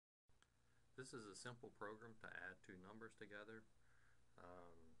This is a simple program to add two numbers together.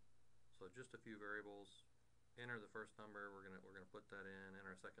 So just a few variables. Enter the first number. We're gonna put that in.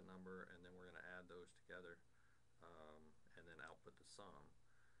 Enter a second number, and then we're gonna add those together, and then output the sum.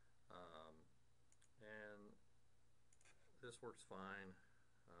 And this works fine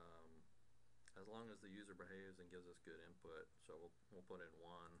as long as the user behaves and gives us good input. So we'll put in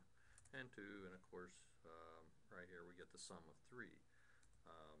 1 and 2, and of course right here we get the sum of 3.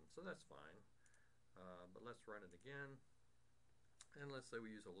 So that's fine. But let's run it again, and let's say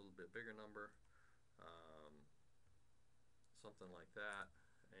we use a little bit bigger number, something like that,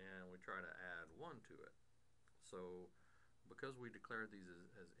 and we try to add 1 to it. So because we declared these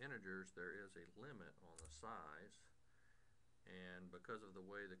as integers, there is a limit on the size, and because of the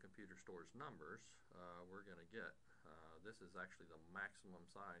way the computer stores numbers, we're going to get this is actually the maximum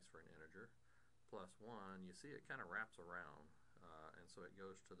size for an integer, plus 1. You see it kind of wraps around, and so it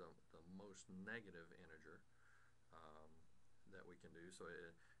goes to the most negative integer that we can do. So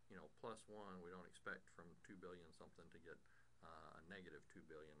plus 1, we don't expect from 2 billion something to get a negative 2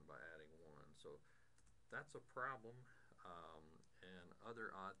 billion by adding 1. So that's a problem, and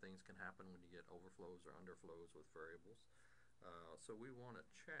other odd things can happen when you get overflows or underflows with variables. So we want to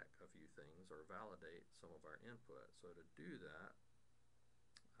check a few things or validate some of our input. So to do that,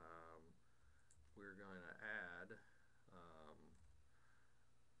 we're going to add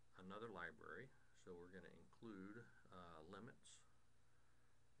another library. So we're going to include limits,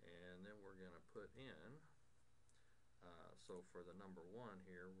 and then we're going to put in, so for the number 1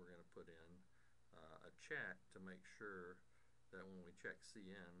 here, we're going to put in a check to make sure that when we check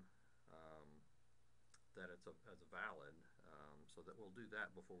CN, that it's as valid, so that we'll do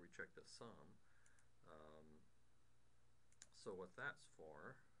that before we check the sum. So what that's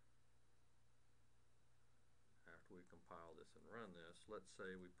for, after we compile this and run this, let's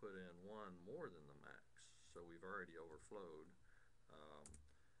say we put in 1 more than the max, so we've already overflowed.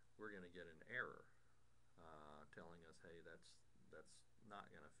 We're going to get an error telling us, hey, that's not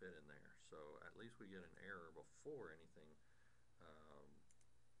going to fit in there. So at least we get an error before anything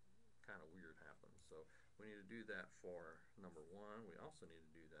kind of weird happens. So we need to do that for number 1. We also need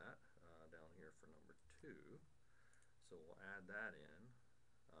to do that down here for number 2. So we'll add that in.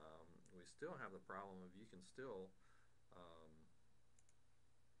 We still have the problem of you can still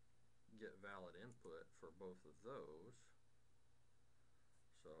get valid input for both of those.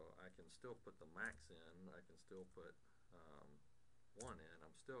 So I can still put the max in, I can still put 1 in.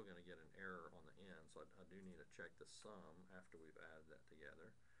 I'm still going to get an error on the end, so I do need to check the sum after we've added that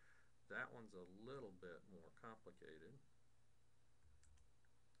together. That one's a little bit more complicated.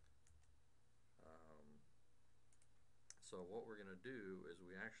 So what we're going to do is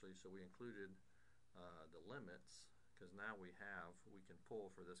we included the limits, because now we can pull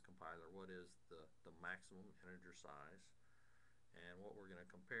for this compiler what is the maximum integer size, and what we're going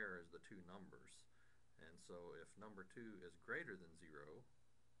to compare is the two numbers. And so if number 2 is greater than 0,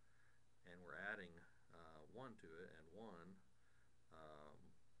 and we're adding 1 to it, and 1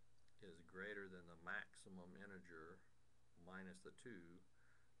 is greater than the maximum integer minus the 2,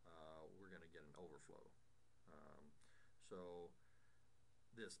 we're going to get an overflow. So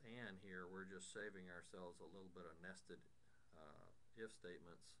this and here, we're just saving ourselves a little bit of nested if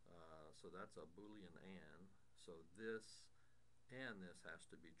statements. So that's a Boolean and. So this and this has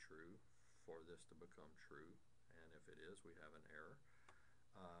to be true for this to become true, and if it is, we have an error.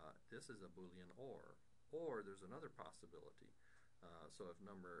 This is a Boolean or there's another possibility. So if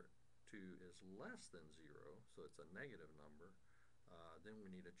number 2 is less than 0, so it's a negative number, then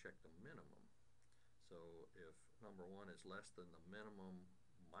we need to check the minimum. So if number 1 is less than the minimum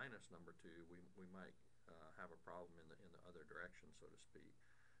minus number 2, we might have a problem in the other direction, so to speak.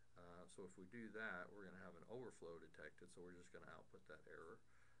 So if we do that, we're going to have an overflow detected, so we're just going to output that error.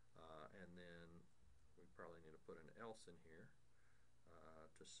 And then we probably need to put an else in here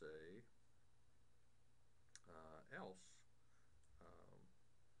to say else.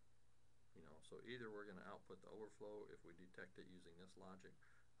 So either we're going to output the overflow if we detect it using this logic,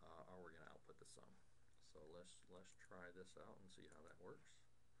 or we're going to output the sum. So let's try this out and see how that works.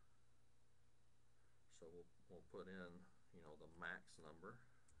 So we'll put in the max number,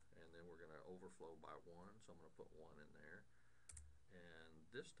 and then we're going to overflow by 1. So I'm going to put 1 in there. And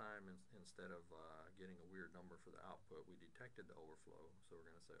this time, instead of getting a weird number for the output, we detected the overflow. So we're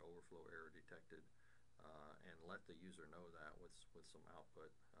going to say overflow error detected, and let the user know that with some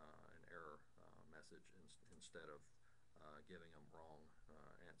output, an error message, instead of giving them wrong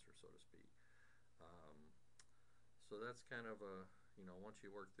answer, so to speak. So that's kind of a, once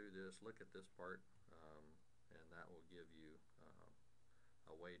you work through this, look at this part, and that will give you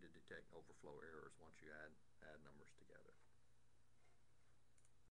a way to detect overflow errors once you add